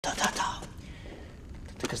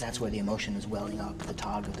because that's where the emotion is welling up. The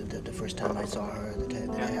Tag, the first time I saw her, the day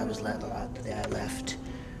I left.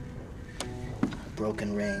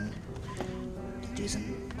 Broken Ring.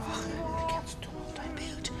 Diesen. Oh, I can't do dein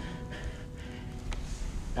Bild.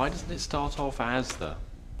 Why doesn't it start off as the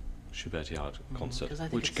Schubertiade concert,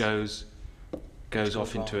 which goes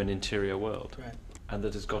off into an interior world, and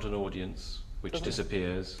that has got an audience which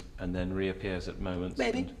disappears and then reappears at moments?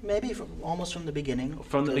 Maybe almost from the beginning.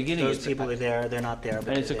 From the beginning, those people are there. They're not there. But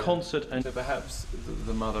and it's a concert, and perhaps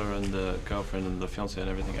the mother and the girlfriend and the fiancé and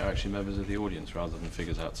everything are actually members of the audience rather than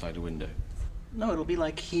figures outside a window. No, it'll be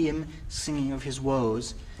like him singing of his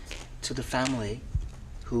woes to the family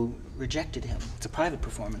who rejected him. It's a private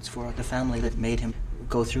performance for the family that made him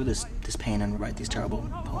go through this pain and write these terrible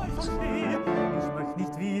poems.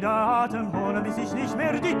 Nicht wieder Atem holen, bis ich nicht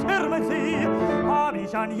mehr die Türme sehe, hab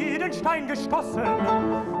ich an jeden Stein gestoßen,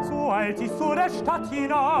 so eilt ich zu der Stadt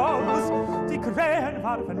hinaus. Die Krähen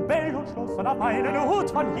warfen Bell und schlossen auf einen Hut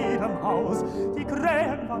von jedem Haus. Die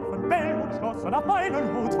Krähen warfen Bell und schlossen auf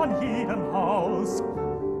einen Hut von jedem Haus.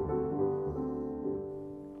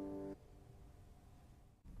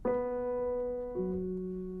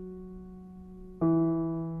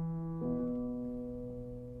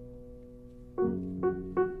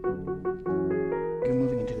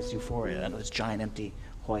 Euphoria, and this giant empty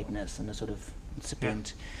whiteness and a sort of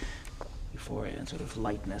incipient euphoria and sort of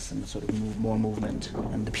lightness and sort of more movement,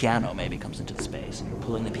 and the piano maybe comes into the space and you're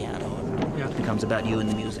pulling the piano and it becomes about you and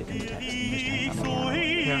the music and the text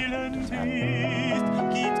and you're standing on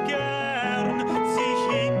the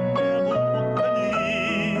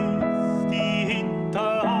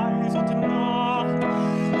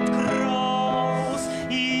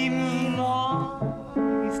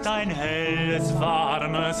Ein helles,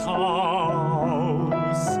 warmes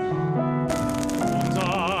Haus und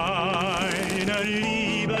eine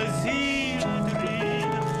liebe Seele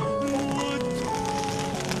drin, und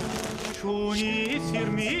schon ist für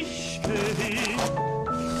mich gewinnt.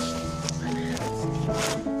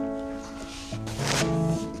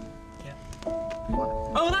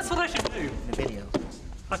 Oh, that's what I should do. The video.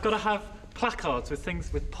 I've got to have placards with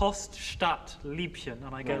things with Post, Stadt, Liebchen,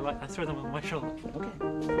 and I go like I throw them on my shoulder. Okay.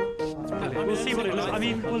 We'll see what it looks. I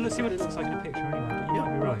mean, we'll see what it looks like in a picture anyway. You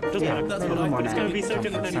might be right. Doesn't matter. That's what I think. It's going to be so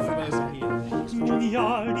different anyway from us here.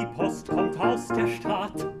 Genial, die Post kommt aus der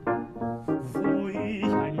Stadt, wo ich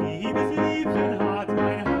ein liebes Liebchen hat,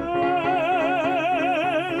 mein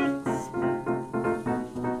Herz.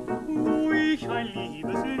 Wo ich ein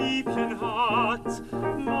liebes Liebchen hat,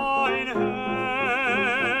 mein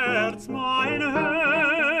Herz, mein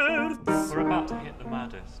Herz. We're about to hit the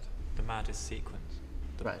maddest sequence.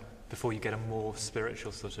 Right. Before you get a more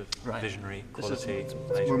spiritual sort of visionary quality.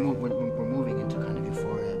 We're moving into kind of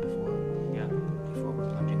euphoria before we're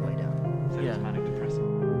plunging way down. So it's manic depressing.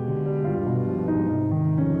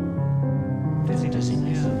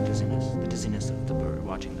 Dizziness, the dizziness of the bird,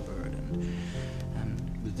 watching the bird, and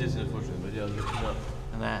The dizziness of watching the bird, looking up.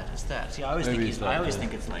 And it's that. See, I always think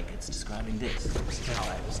it's like it's describing this. This is how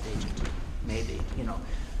I would stage it. Maybe,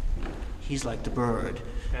 he's like the bird,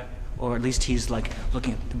 or at least he's like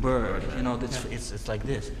looking at the bird. It's like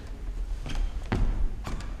this.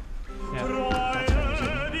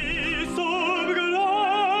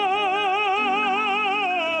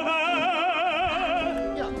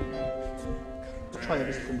 Try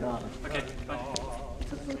everything down. Okay.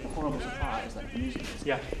 It's like a horrible surprise, like the music is.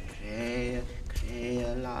 Yeah.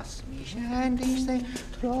 Lass mich endlich sehen,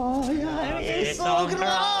 Treue ist so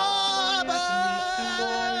grabe.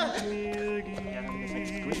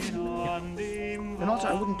 And also,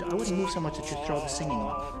 I wouldn't move so much that you throw the singing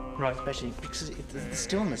off. Right. Especially because the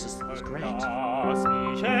stillness is great. Lass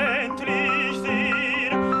mich endlich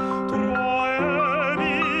sehen, Treue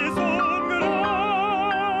wie so grabe.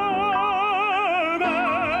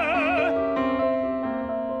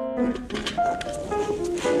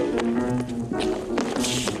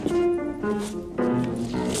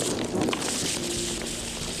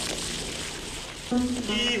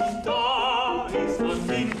 Hier und da ist an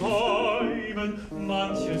den Bäumen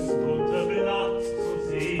manches bunte Blatt zu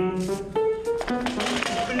sehen.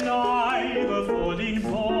 Bleibe vor den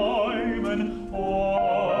Bäumen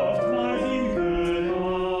oftmals in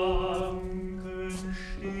Gedanken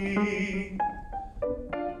stehen.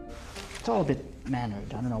 It's all a bit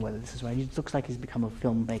mannered. I don't know whether this is right. It looks like he's become a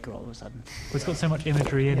filmmaker all of a sudden. Well, it's got so much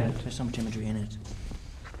imagery in it. There's so much imagery in it.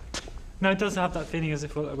 No, it does have that feeling as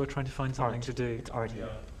if we're trying to find something to do. It's art. Yeah.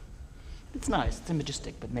 It's nice. It's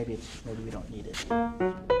imagistic, but maybe we don't need it.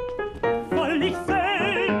 Soll ich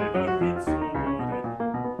selber mitsuchen,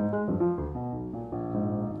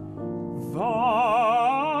 weil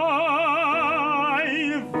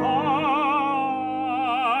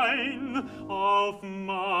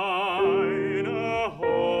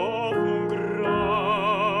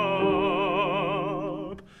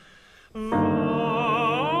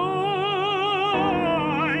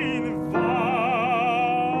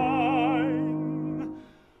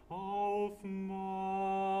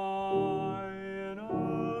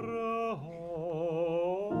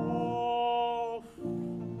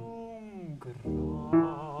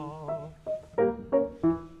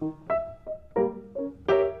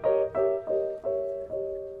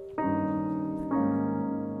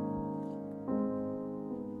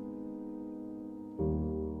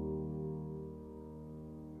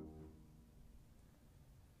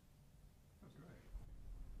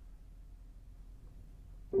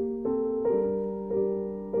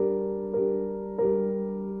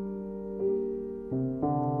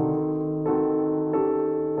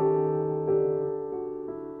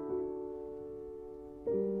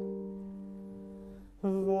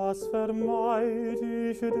Was vermeid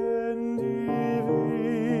ich denn die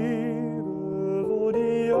Wege, wo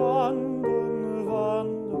die anderen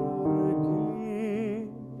Wanderer gehen?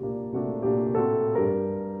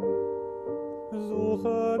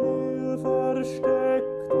 Suche mir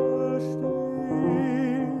versteckte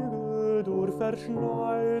Stege durch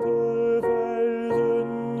verschneite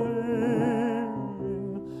Felsenhöhen.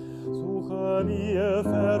 Suche mir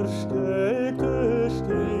versteckte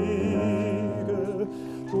Stege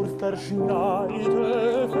durch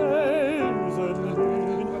verschneite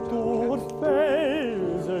Felsenhöhen, durch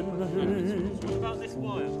Felsenhöhen. What about this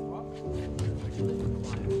wire?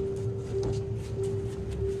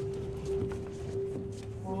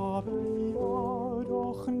 Habe ja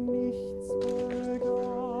doch nichts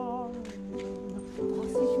begangen,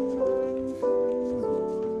 was ich Menschen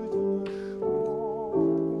sollte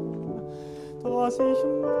scheuen, dass ich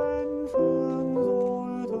Menschen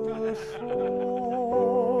sollte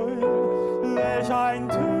scheuen. Welch ein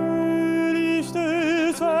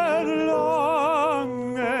törichtes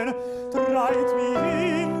Verlangen treibt mich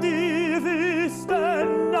in die Wüsteneien,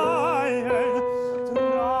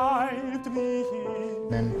 treibt mich in.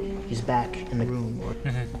 Then he's back in the room,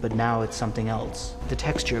 but now it's something else. The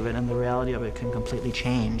texture of it and the reality of it can completely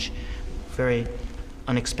change very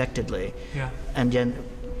unexpectedly. Yeah.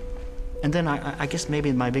 And then I guess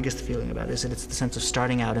maybe my biggest feeling about it is that it's the sense of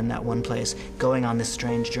starting out in that one place, going on this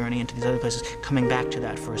strange journey into these other places, coming back to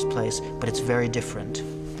that first place, but it's very different.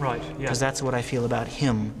 Right, yeah. Because that's what I feel about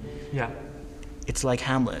him. Yeah. It's like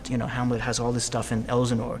Hamlet. You know, Hamlet has all this stuff in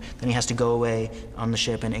Elsinore, then he has to go away on the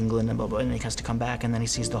ship in England and blah, blah, and he has to come back, and then he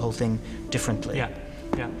sees the whole thing differently. Yeah,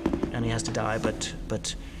 yeah. And he has to die, but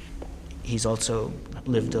he's also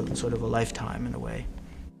lived a sort of a lifetime in a way.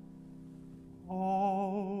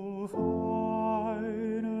 Auf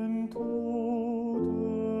einen toten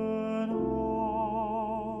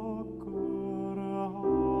Acker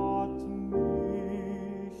hat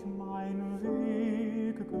mich mein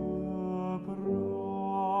Weg gebracht.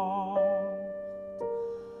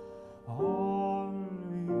 Allhier will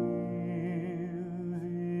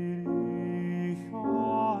ich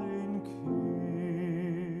einkehren,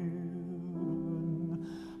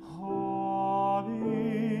 hab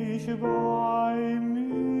ich bei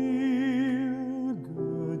mir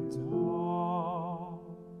gedacht.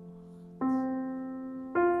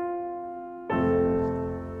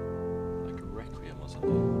 Like a requiem or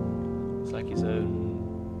something. It's like his own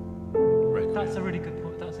requiem. That's a really good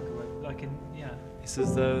point. That's a good way. Like in, yeah. It's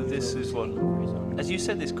as though this is what, as you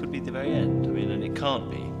said, this could be the very end. I mean, and it can't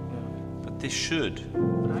be. But this should.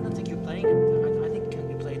 But I don't think you're playing it. I think it can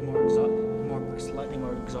be played slightly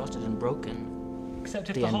more exhausted and broken. Except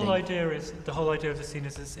if The the whole ending. idea of the scene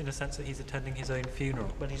is in a sense that he's attending his own funeral.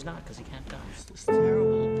 But he's not, because he can't die. It's this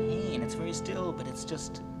terrible pain. It's very still, but it's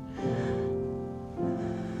just.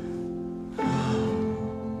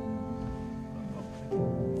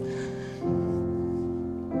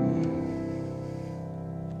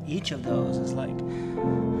 Each of those is like.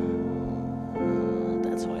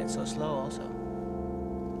 That's why it's so slow, also.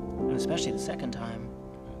 And especially the second time.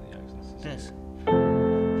 This.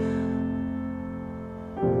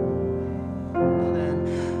 And then.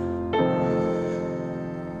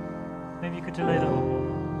 Maybe you could delay that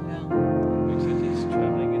one. Yeah. Except he's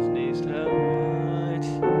travelling his knees down.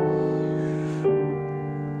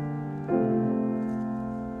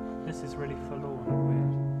 This is really forlorn and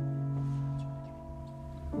weird.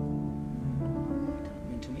 I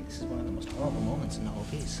mean, to me, this is one of the most horrible moments in the whole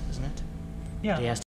piece, isn't it? Yeah. He has